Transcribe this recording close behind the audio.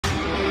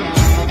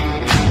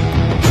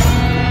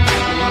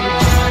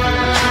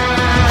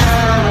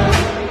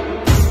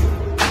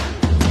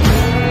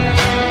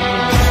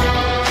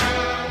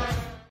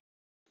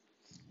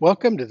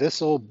Welcome to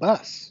This Old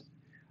Bus.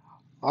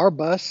 Our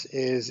bus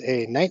is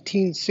a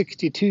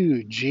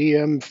 1962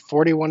 GM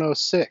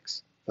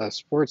 4106, the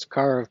sports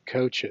car of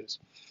coaches.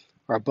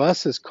 Our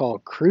bus is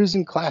called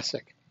Cruisin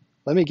Classic.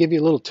 Let me give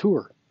you a little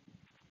tour.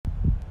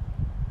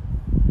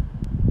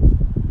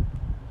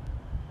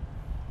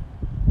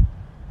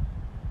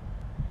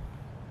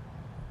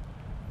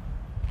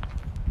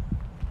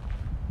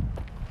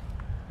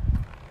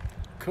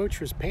 Coach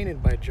was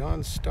painted by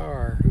John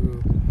Starr,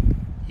 who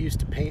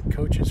used to paint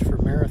coaches for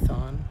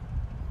Marathon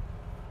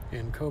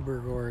in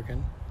Coburg,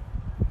 Oregon.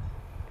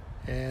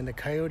 And the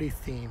coyote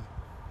theme.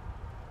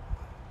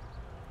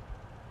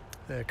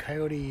 The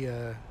coyote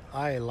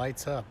eye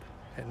lights up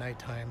at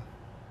nighttime.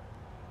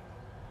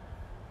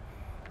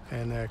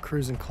 And the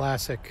Cruisin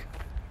Classic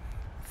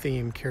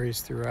theme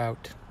carries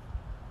throughout.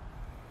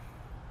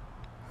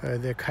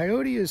 The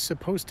coyote is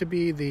supposed to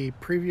be the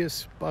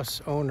previous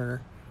bus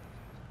owner.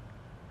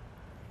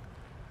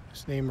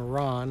 His name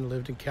Ron,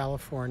 lived in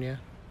California.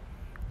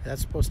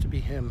 That's supposed to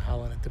be him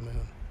howling at the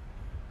moon.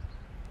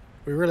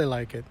 We really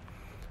like it.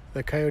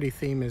 The coyote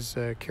theme is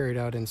carried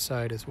out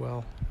inside as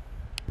well.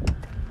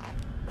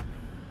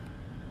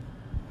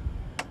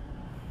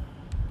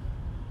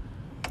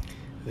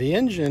 The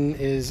engine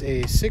is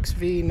a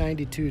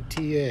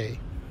 6V92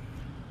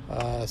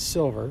 TA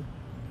silver.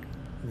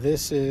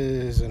 This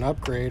is an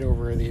upgrade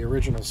over the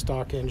original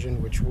stock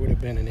engine, which would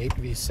have been an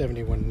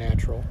 8V71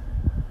 natural.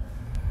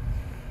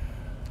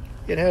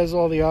 It has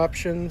all the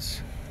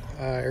options,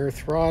 air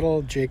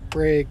throttle, Jake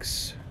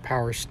brakes,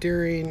 power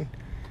steering,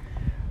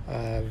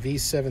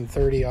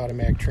 V730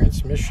 automatic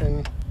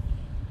transmission,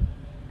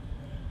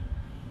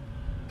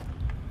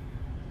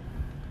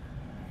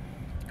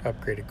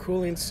 upgraded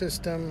cooling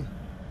system.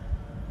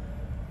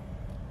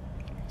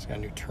 It's got a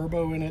new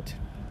turbo in it.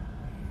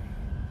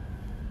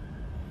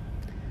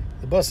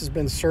 The bus has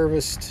been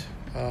serviced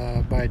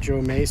by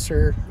Joe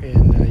Macer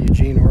in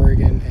Eugene,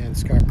 Oregon, and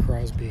Scott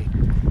Crosby,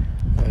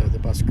 the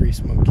bus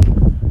grease monkey.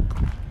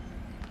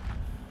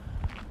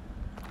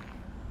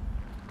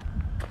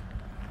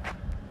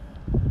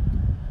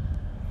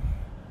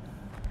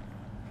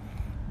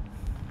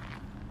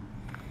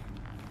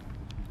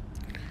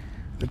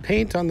 The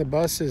paint on the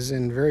bus is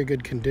in very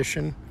good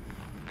condition.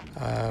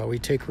 We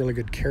take really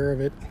good care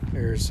of it.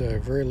 There's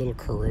very little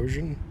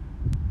corrosion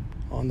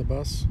on the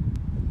bus.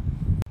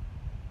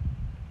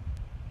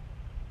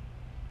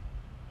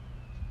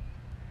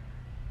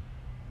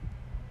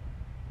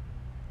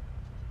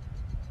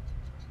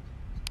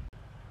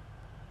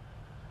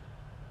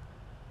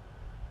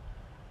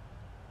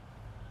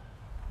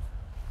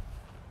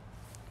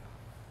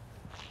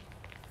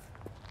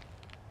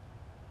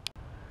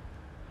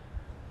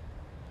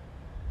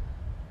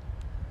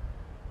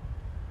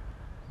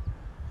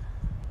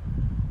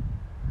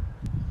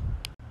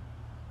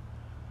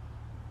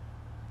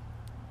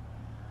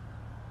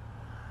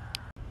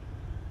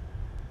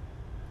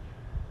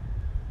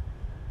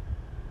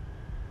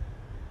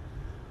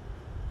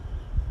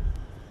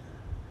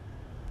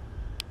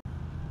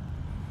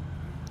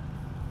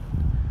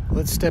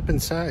 Let's step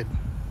inside.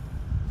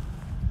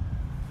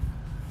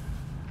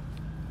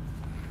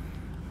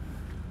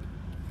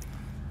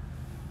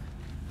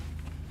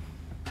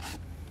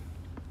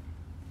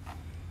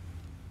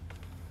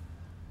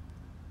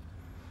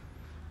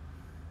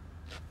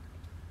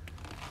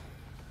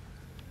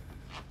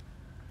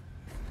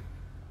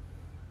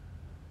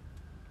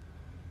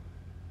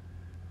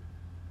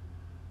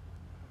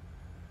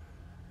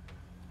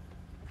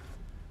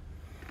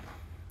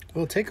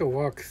 We'll take a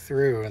walk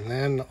through and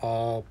then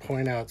I'll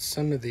point out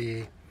some of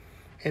the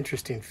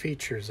interesting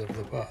features of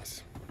the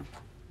bus.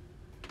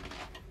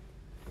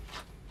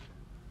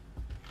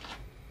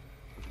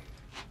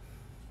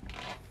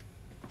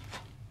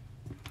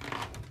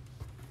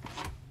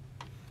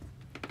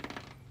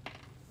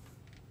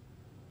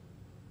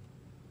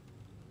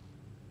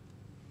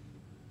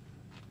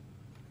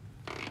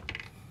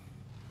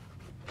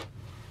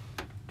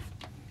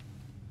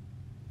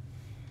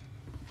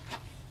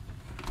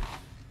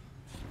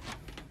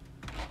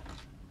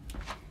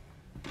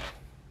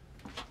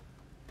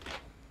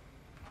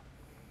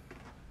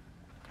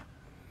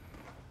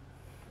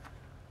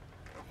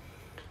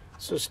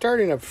 So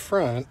starting up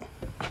front,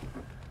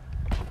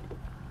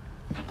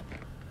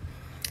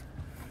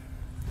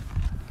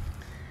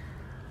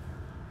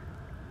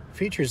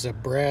 features a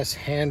brass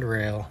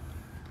handrail,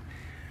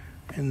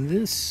 and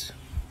this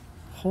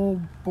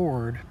whole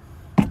board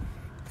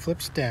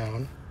flips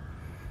down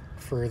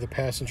for the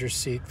passenger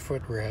seat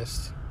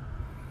footrest,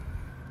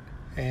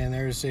 and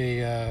there's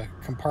a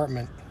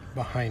compartment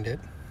behind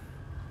it,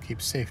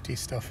 keeps safety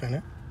stuff in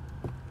it.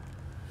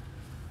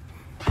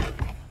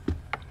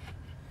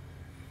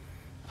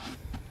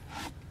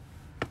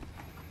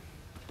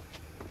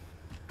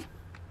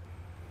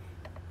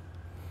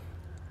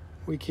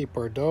 We keep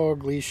our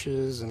dog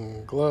leashes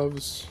and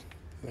gloves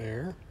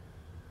there.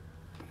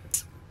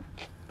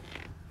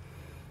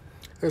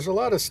 There's a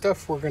lot of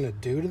stuff we're going to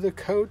do to the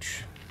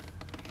coach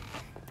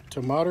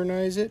to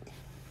modernize it,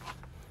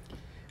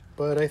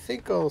 but I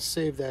think I'll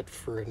save that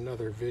for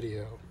another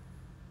video.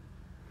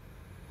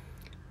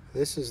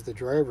 This is the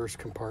driver's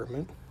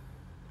compartment.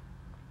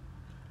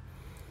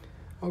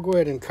 I'll go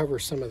ahead and cover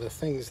some of the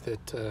things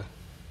that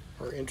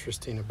are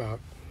interesting about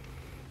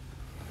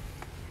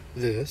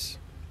this.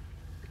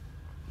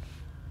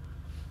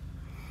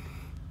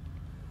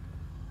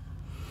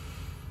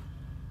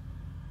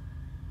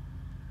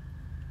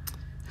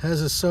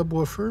 Has a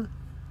subwoofer,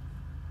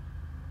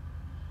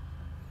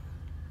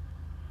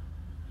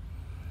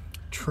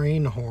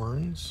 train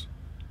horns,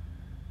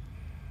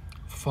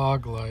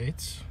 fog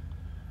lights,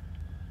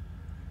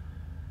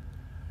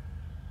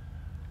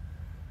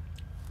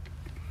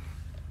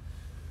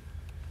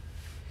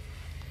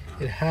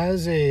 it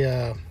has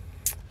a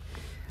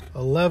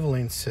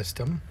leveling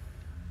system.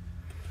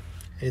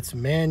 It's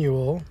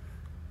manual.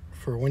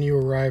 For when you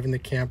arrive in the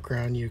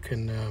campground, you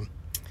can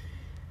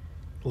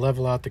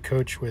level out the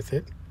coach with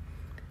it.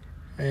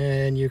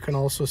 And you can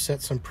also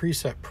set some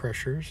preset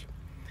pressures.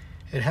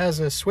 It has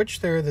a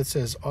switch there that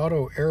says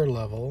auto air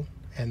level,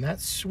 and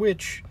that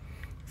switch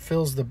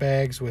fills the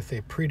bags with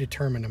a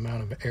predetermined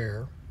amount of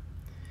air.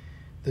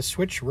 The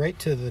switch right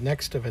to the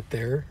next of it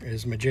there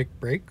is Magic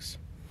Brakes.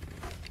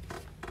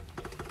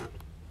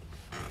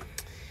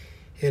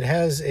 It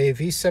has a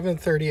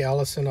V730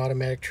 Allison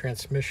automatic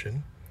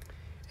transmission,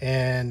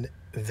 and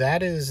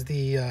that is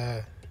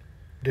the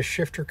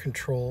shifter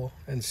control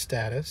and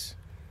status.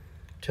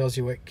 Tells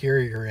you what gear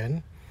you're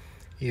in.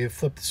 You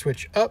flip the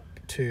switch up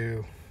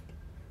to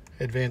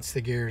advance the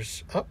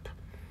gears up,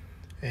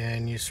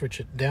 and you switch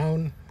it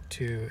down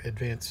to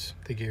advance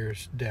the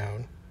gears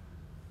down.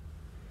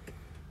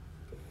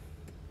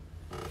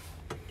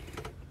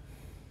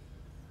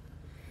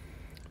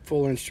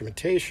 Full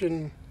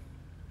instrumentation.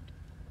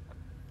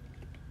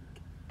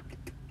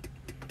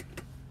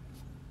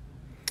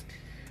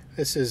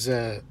 This is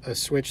a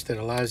switch that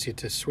allows you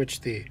to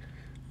switch the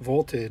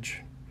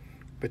voltage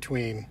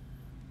between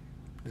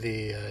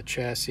the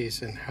chassis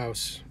and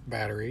house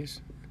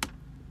batteries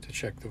to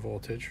check the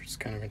voltage, which is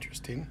kind of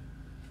interesting.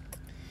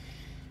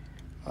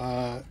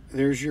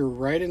 There's your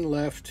right and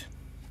left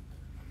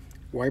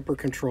wiper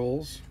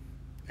controls.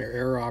 They're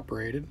air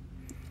operated,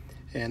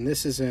 and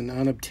this is an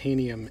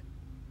unobtainium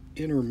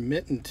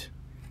intermittent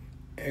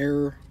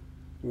air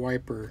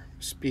wiper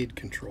speed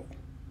control.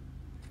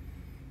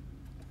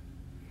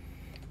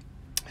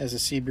 Has a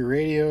CB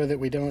radio that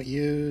we don't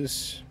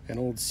use, an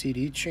old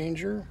CD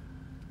changer.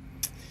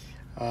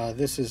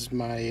 This is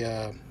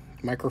my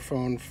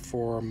microphone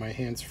for my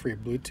hands-free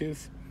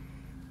Bluetooth.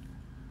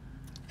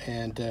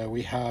 And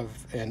we have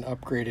an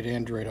upgraded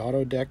Android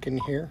Auto deck in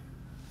here,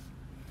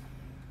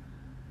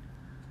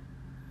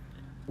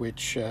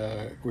 which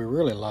we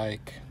really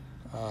like.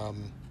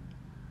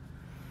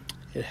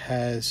 It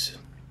has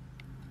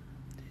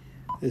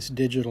this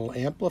digital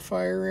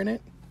amplifier in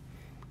it,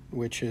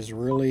 which is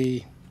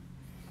really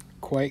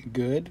quite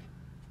good.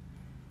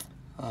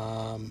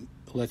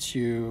 Lets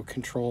you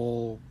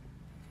control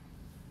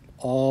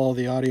all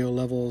the audio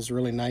levels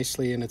really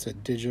nicely, and it's a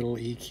digital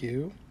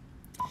EQ.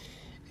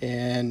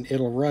 And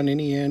it'll run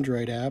any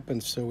Android app,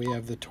 and so we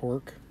have the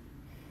Torque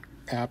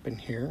app in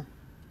here,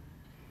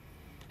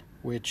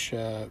 which,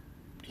 you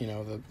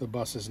know, the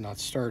bus is not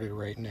started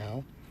right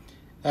now.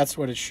 That's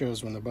what it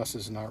shows when the bus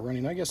is not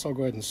running. I guess I'll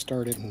go ahead and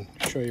start it and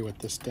show you what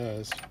this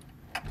does.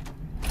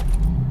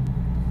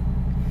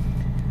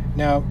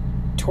 Now,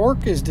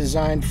 Torque is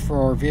designed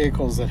for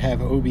vehicles that have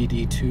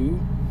OBD2.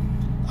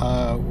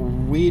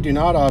 We do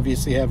not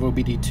obviously have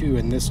OBD2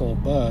 in this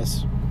old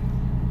bus,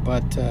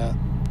 but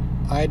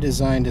I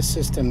designed a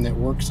system that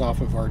works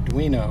off of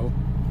Arduino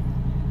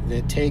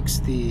that takes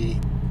the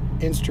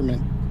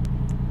instrument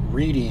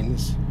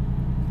readings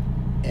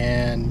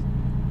and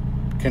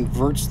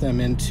converts them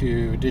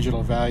into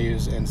digital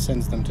values and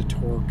sends them to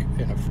Torque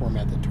in a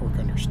format that Torque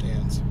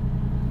understands.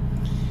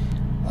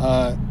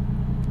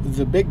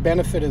 The big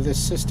benefit of this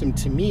system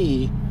to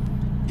me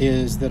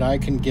is that I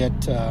can get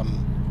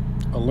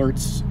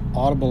alerts,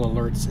 audible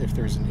alerts, if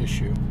there's an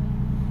issue.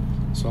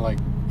 So like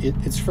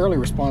it's fairly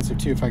responsive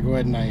too. If I go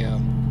ahead and I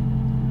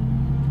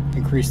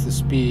increase the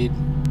speed,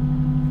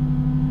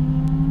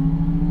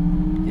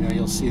 you know,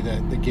 you'll see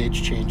that the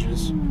gauge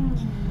changes,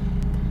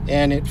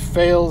 and it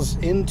fails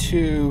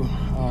into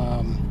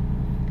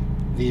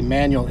the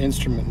manual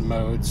instrument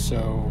mode.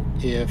 So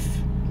if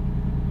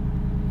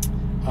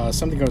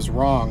something goes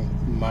wrong,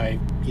 my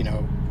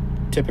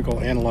typical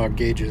analog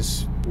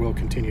gauges will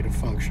continue to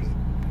function.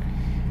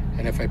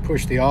 And if I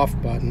push the off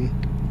button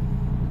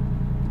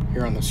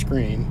here on the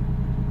screen,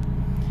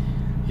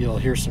 you'll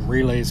hear some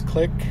relays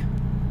click,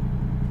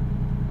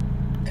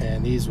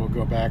 and these will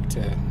go back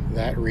to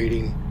that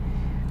reading,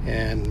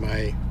 and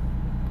my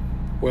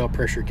oil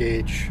pressure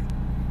gauge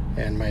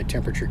and my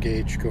temperature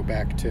gauge go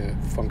back to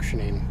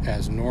functioning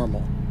as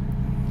normal.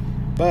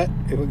 But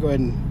if we go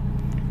ahead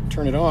and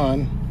turn it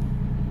on,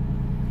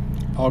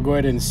 I'll go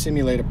ahead and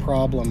simulate a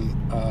problem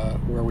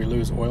where we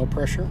lose oil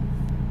pressure.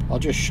 I'll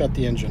just shut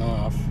the engine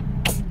off,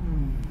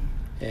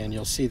 and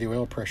you'll see the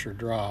oil pressure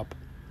drop,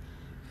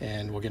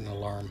 and we'll get an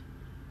alarm.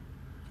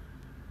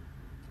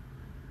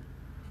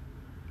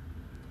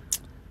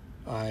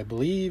 I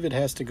believe it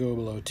has to go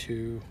below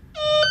 2.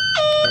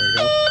 There we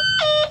go.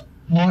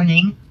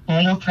 Warning,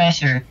 oil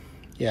pressure.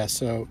 Yeah,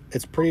 so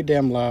it's pretty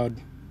damn loud.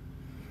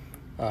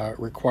 It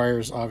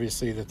requires,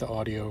 obviously, that the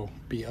audio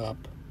be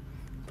up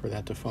for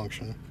that to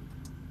function.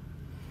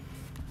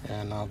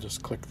 And I'll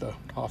just click the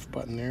off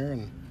button there,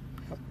 and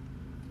yep,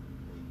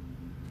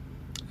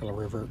 it'll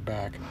revert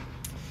back.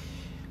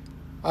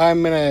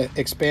 I'm going to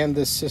expand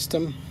this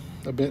system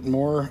a bit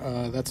more.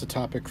 That's a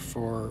topic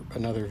for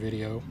another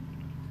video.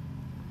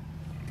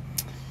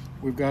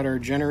 We've got our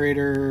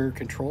generator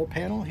control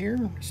panel here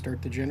to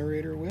start the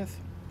generator with.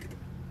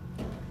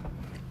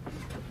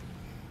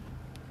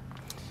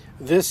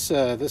 This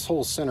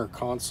whole center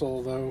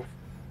console, though,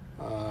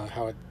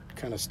 how it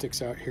kind of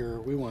sticks out here,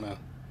 we want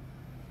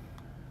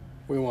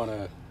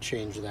to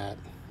change that.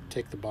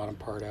 Take the bottom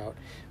part out.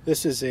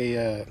 This is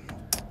a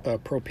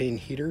propane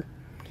heater.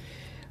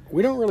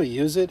 We don't really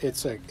use it.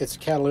 It's a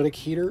catalytic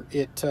heater.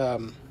 It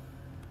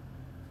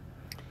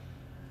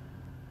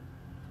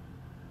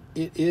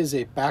is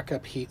a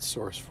backup heat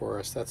source for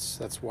us.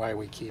 That's why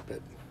we keep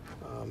it.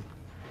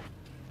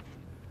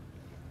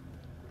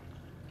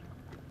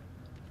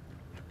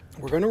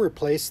 We're going to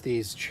replace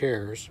these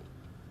chairs.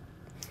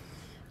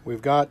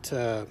 We've got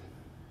some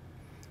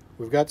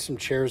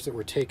chairs that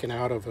were taken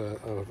out of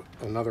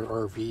another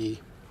RV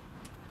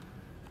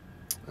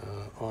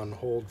on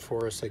hold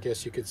for us, I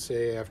guess you could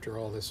say. After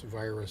all this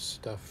virus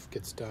stuff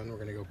gets done, we're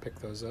going to go pick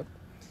those up.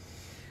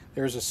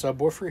 There's a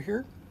subwoofer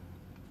here.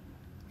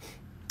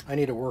 I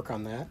need to work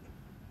on that.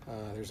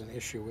 There's an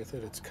issue with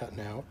it. It's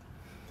cutting out.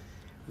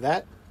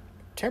 That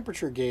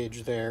temperature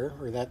gauge there,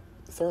 or that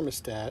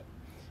thermostat,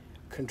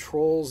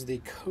 controls the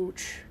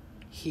coach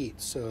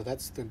heat. So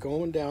that's the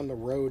going down the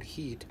road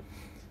heat.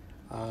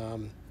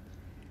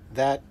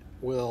 That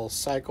will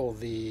cycle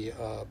the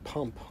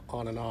pump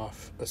on and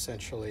off,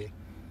 essentially,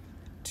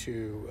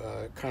 to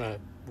kind of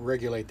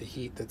regulate the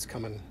heat that's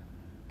coming,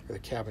 or the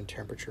cabin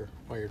temperature,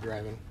 while you're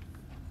driving.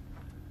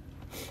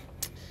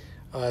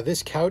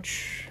 This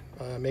couch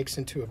makes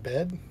into a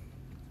bed,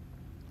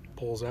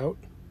 pulls out.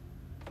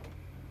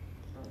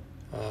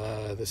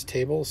 This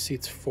table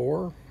seats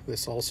 4.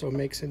 This also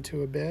makes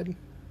into a bed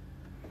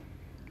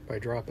by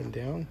dropping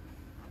down.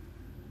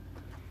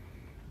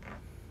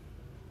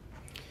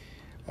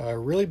 A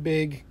really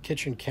big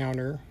kitchen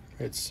counter.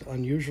 It's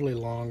unusually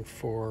long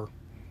for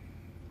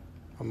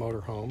a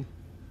motorhome.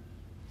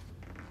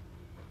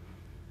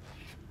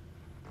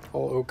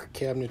 All oak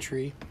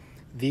cabinetry.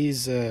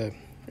 These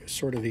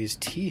sort of these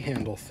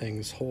T-handle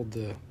things hold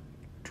the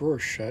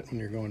drawers shut when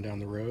you're going down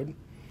the road.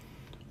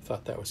 I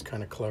thought that was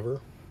kind of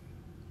clever.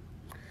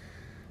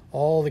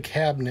 All the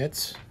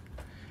cabinets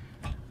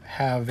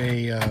have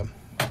a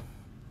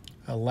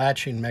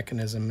latching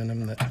mechanism in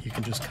them that you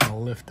can just kind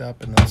of lift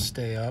up and they'll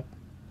stay up.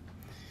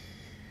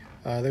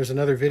 There's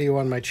another video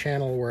on my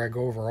channel where I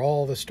go over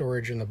all the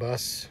storage in the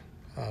bus.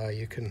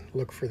 You can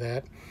look for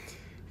that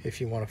if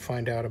you want to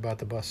find out about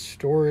the bus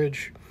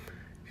storage,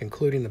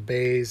 including the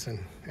bays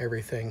and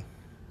everything.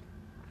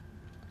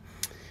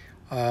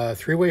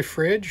 3-way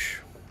fridge,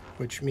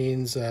 which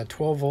means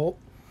 12 volt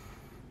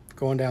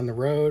going down the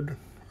road,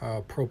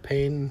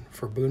 propane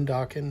for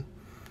boondocking,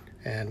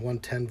 and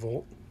 110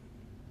 volt.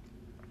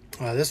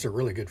 This is a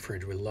really good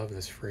fridge. We love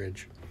this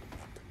fridge.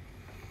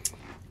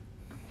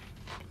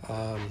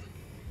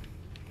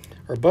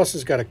 Our bus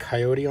has got a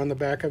coyote on the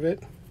back of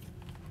it,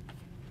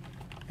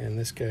 and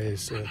this guy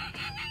is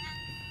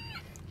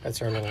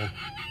that's our little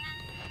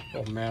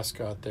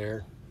mascot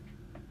there.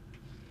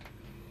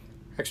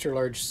 Extra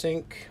large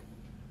sink.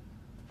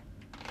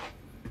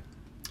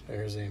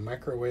 There's a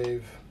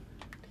microwave,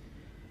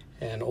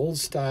 an old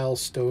style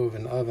stove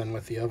and oven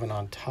with the oven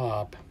on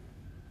top.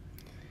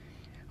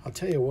 I'll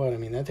tell you what, I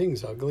mean, that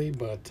thing's ugly,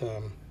 but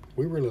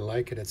we really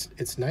like it.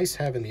 It's nice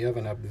having the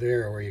oven up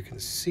there where you can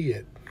see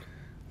it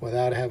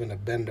without having to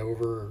bend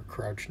over or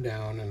crouch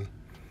down and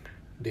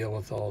deal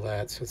with all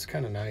that. So it's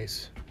kind of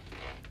nice.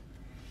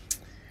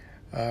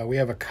 We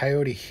have a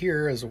coyote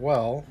here as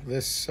well.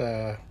 This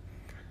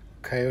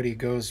coyote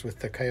goes with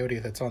the coyote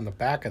that's on the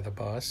back of the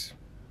bus.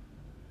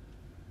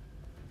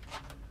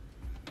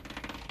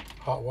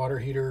 Hot water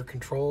heater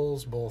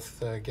controls,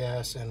 both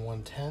gas and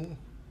 110.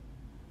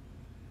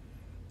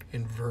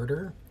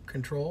 Inverter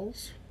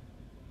controls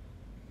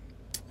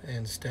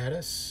and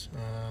status,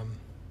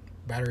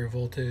 battery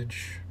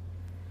voltage,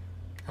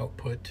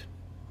 output,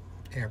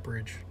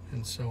 amperage,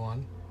 and so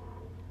on.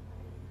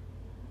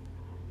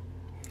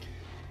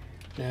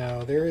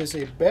 Now there is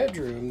a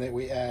bedroom that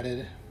we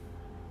added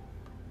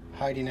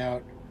hiding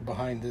out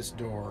behind this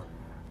door.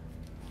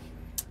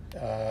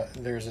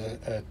 There's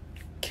a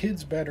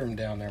kid's bedroom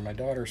down there. My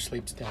daughter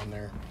sleeps down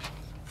there.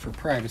 For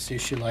privacy,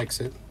 she likes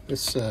it.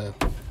 This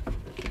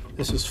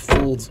just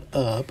folds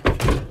up.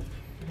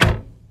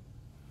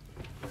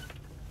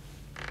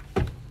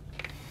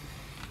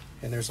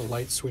 And there's a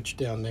light switch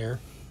down there.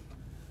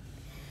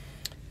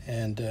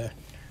 And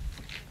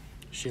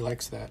she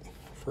likes that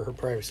for her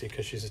privacy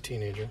because she's a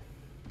teenager.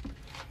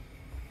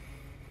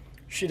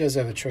 She does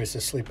have a choice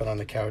of sleeping on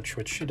the couch,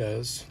 which she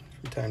does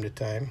from time to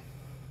time.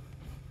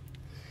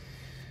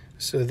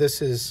 So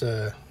this is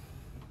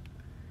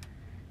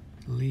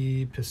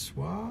Le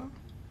Pissoir.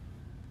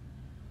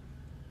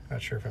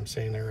 Not sure if I'm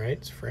saying that right.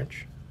 It's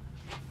French.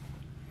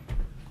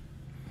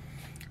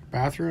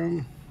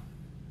 Bathroom.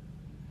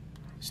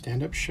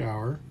 Stand-up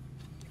shower.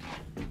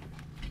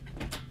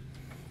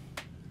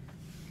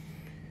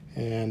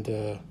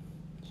 And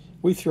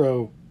we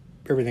throw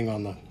everything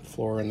on the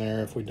floor in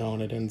there. If we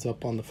don't, it ends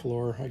up on the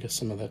floor. I guess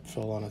some of that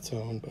fell on its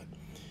own, but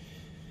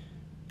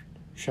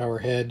shower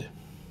head,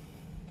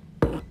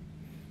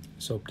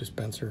 soap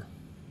dispenser.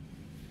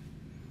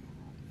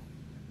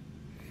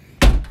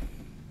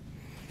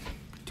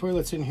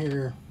 Toilet's in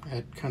here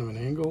at kind of an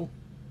angle.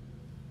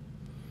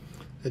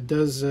 It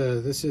does,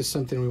 this is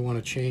something we want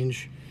to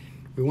change.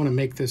 We want to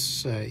make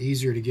this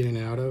easier to get in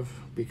and out of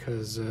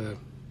because, you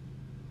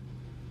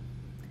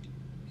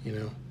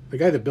know, the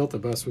guy that built the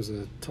bus was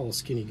a tall,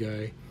 skinny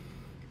guy.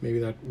 Maybe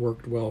that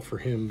worked well for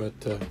him, but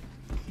the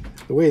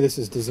way this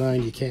is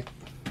designed, you can't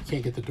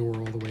get the door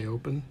all the way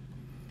open.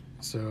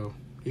 So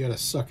you got to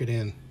suck it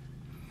in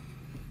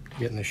to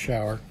get in the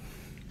shower,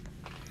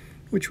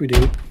 which we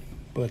do,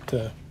 but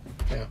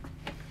yeah.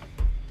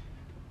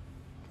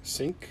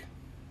 Sink.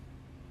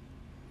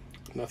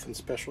 Nothing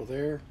special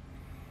there.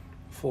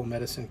 Full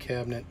medicine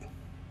cabinet.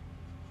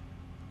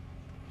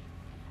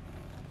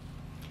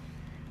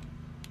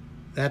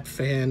 That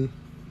fan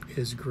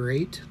is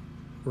great.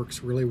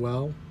 Works really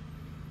well.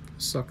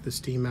 Suck the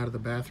steam out of the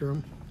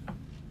bathroom.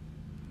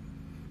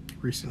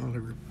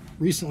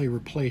 Recently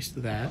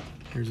replaced that.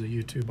 There's a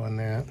YouTube on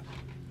that.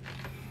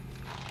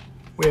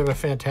 We have a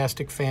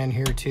fantastic fan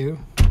here too.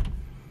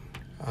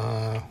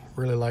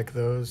 Really like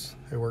those.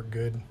 They work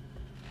good.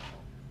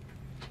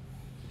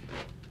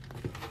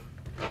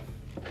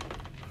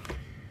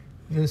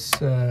 This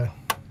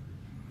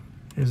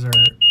is our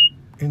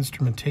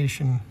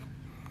instrumentation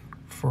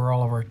for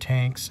all of our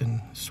tanks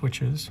and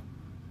switches.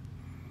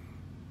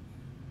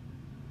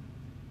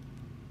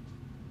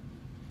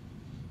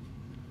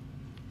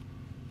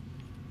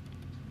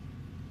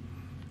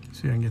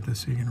 See, I can get this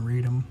so you can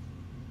read them.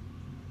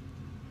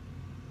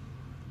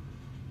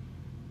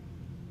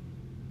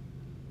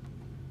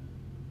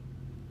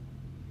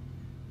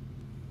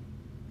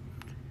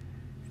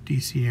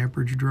 DC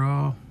amperage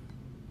draw.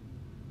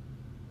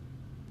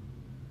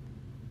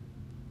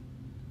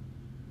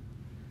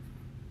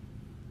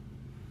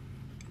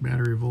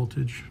 Battery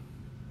voltage.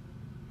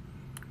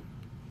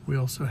 We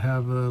also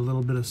have a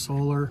little bit of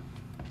solar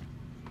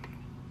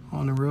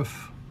on the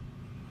roof.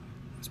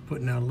 It's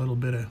putting out a little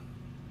bit of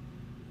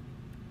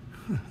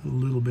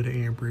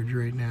amperage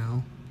right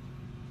now.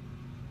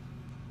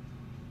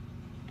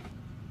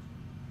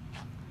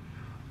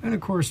 And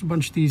of course, a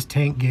bunch of these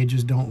tank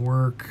gauges don't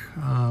work.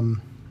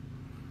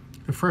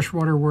 The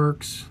freshwater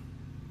works.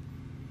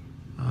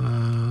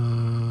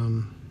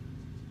 I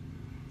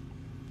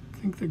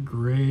think the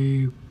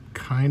gray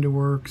kind of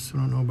works. I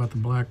don't know about the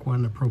black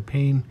one. The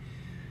propane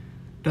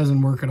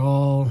doesn't work at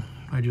all.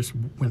 I just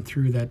went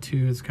through that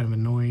too. It's kind of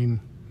annoying.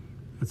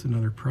 That's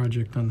another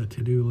project on the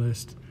to-do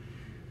list.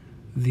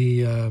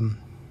 I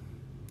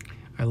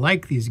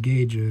like these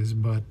gauges,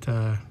 but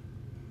I'm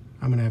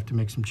gonna have to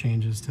make some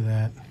changes to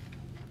that.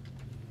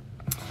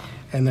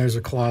 And there's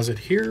a closet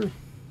here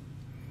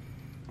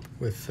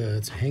with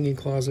it's a hanging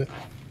closet.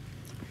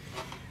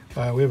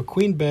 We have a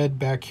queen bed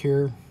back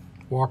here.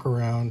 Walk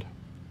around.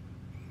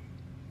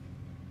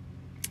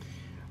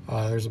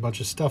 There's a bunch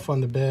of stuff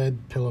on the bed.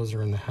 Pillows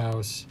are in the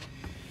house.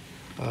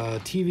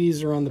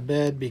 TVs are on the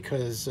bed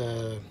because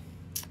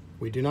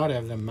we do not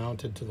have them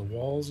mounted to the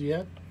walls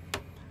yet.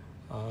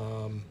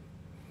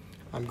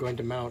 I'm going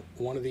to mount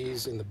one of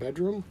these in the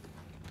bedroom.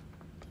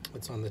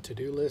 It's on the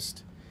to-do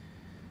list.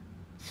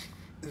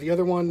 The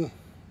other one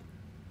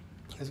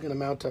is going to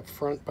mount up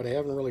front, but I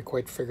haven't really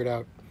quite figured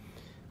out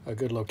a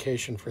good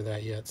location for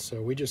that yet.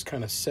 So we just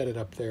kind of set it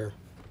up there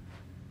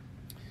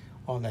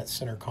on that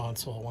center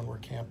console when we're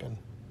camping.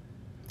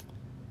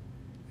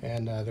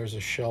 And there's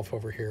a shelf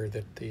over here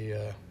that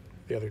the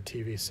other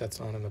TV sets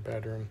on in the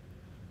bedroom.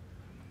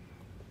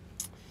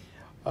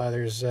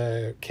 There's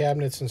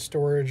cabinets and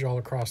storage all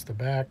across the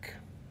back.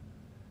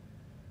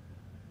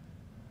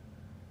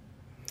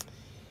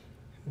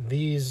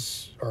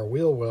 These are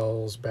wheel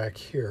wells back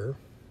here,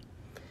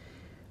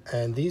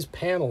 and these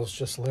panels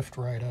just lift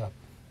right up.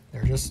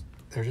 They're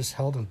just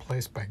held in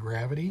place by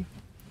gravity,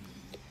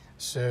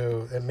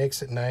 so it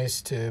makes it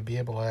nice to be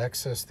able to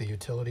access the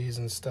utilities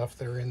and stuff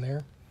that are in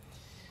there.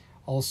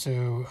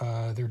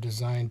 Also, they're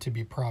designed to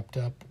be propped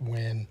up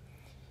when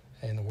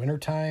in the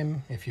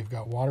wintertime, if you've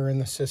got water in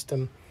the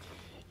system,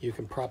 you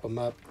can prop them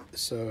up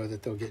so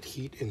that they'll get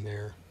heat in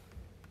there.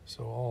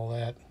 So all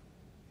that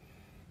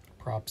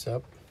props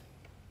up.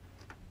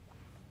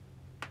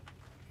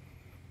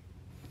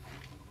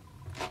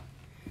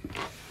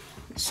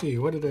 Let's see,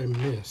 what did I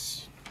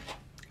miss?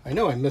 I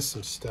know I missed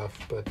some stuff,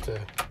 but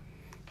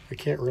I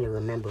can't really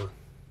remember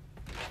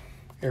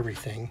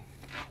everything.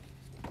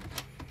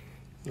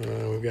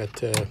 We've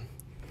got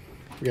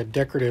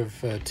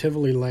decorative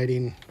Tivoli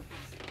lighting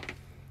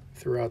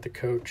throughout the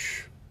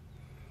coach,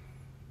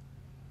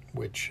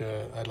 which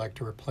I'd like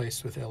to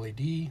replace with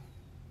LED.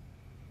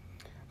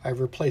 I've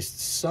replaced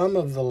some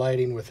of the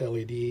lighting with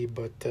LED,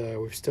 but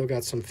we've still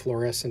got some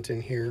fluorescent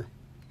in here.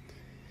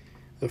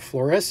 The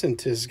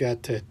fluorescent has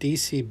got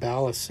DC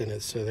ballasts in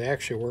it, so they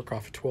actually work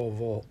off a 12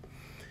 volt.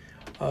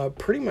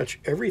 Pretty much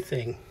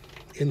everything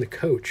in the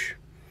coach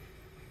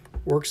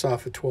works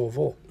off a 12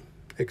 volt,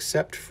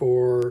 except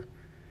for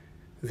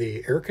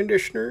the air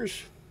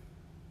conditioners,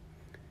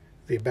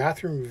 the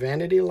bathroom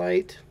vanity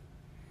light,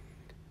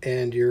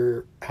 and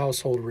your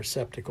household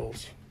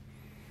receptacles,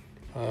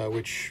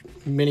 which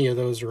many of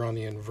those are on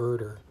the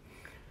inverter.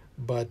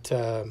 But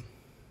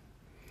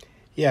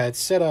yeah, it's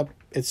set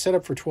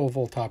up for 12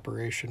 volt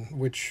operation,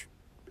 which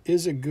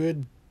is a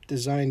good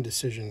design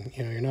decision.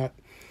 You know,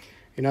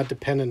 you're not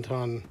dependent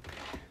on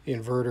the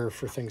inverter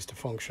for things to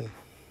function.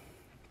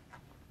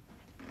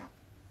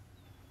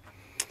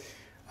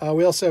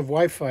 We also have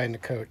Wi-Fi in the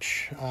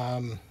coach.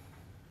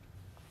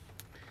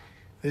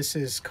 This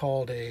is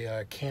called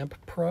a Camp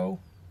Pro.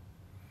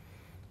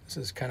 This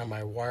is kind of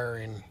my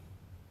wiring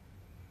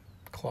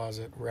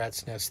closet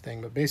rat's nest thing,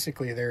 but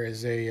basically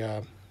there's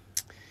an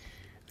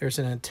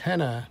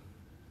antenna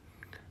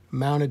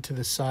mounted to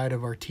the side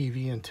of our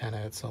TV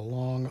antenna. It's a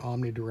long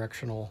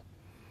omnidirectional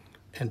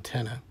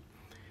antenna,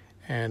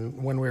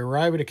 and when we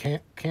arrive at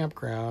a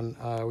campground,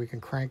 we can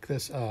crank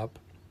this up.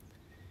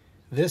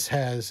 This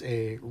has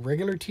a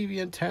regular TV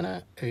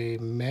antenna, a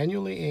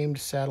manually aimed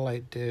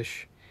satellite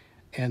dish,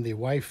 and the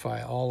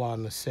Wi-Fi all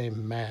on the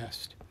same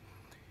mast.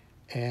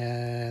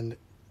 And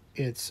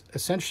it's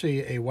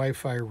essentially a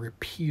Wi-Fi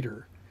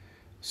repeater.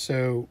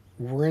 So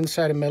we're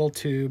inside a metal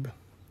tube.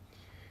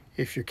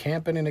 If you're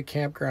camping in a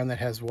campground that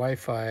has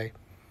Wi-Fi,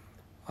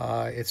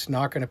 it's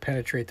not going to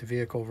penetrate the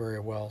vehicle very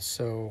well.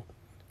 So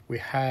we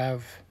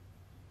have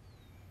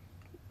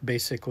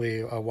basically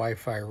a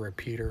Wi-Fi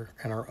repeater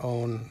and our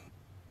own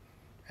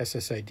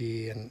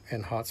SSID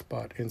and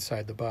hotspot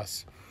inside the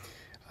bus.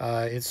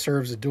 It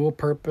serves a dual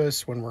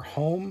purpose when we're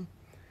home.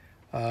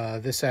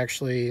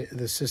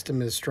 The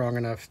system is strong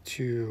enough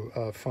to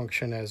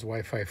function as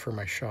Wi-Fi for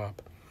my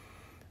shop.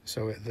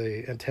 So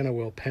the antenna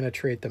will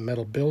penetrate the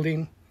metal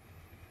building,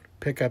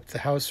 pick up the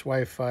house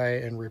Wi-Fi,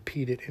 and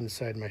repeat it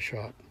inside my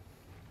shop.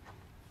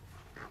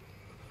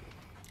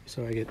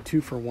 So I get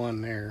 2 for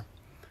 1 there.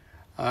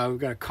 We've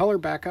got a color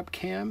backup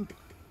cam,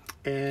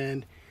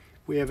 and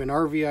we have an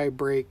RVI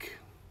brake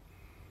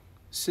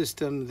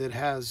system that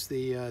has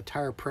the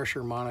tire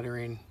pressure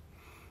monitoring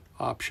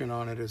option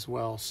on it as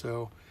well.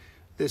 So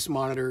this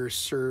monitor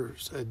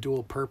serves a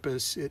dual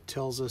purpose. It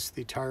tells us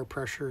the tire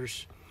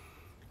pressures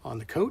on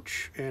the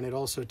coach, and it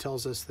also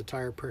tells us the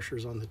tire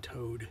pressures on the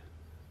Toad,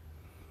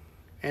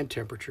 and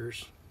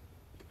temperatures.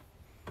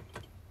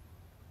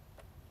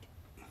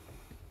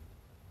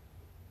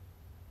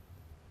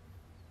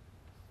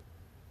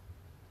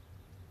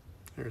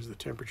 There's the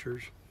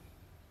temperatures.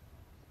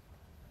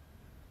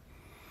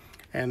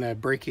 And the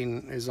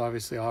braking is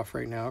obviously off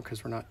right now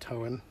because we're not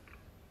towing.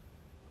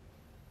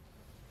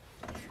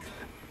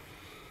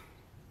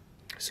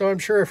 So I'm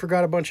sure I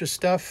forgot a bunch of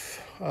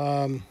stuff.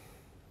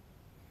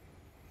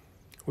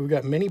 We've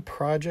got many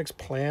projects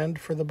planned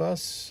for the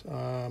bus.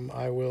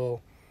 I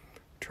will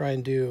try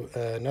and do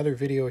another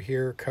video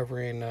here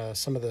covering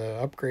some of the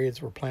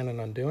upgrades we're planning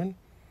on doing.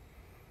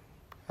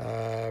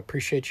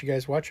 Appreciate you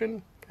guys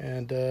watching,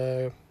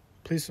 and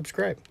please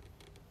subscribe.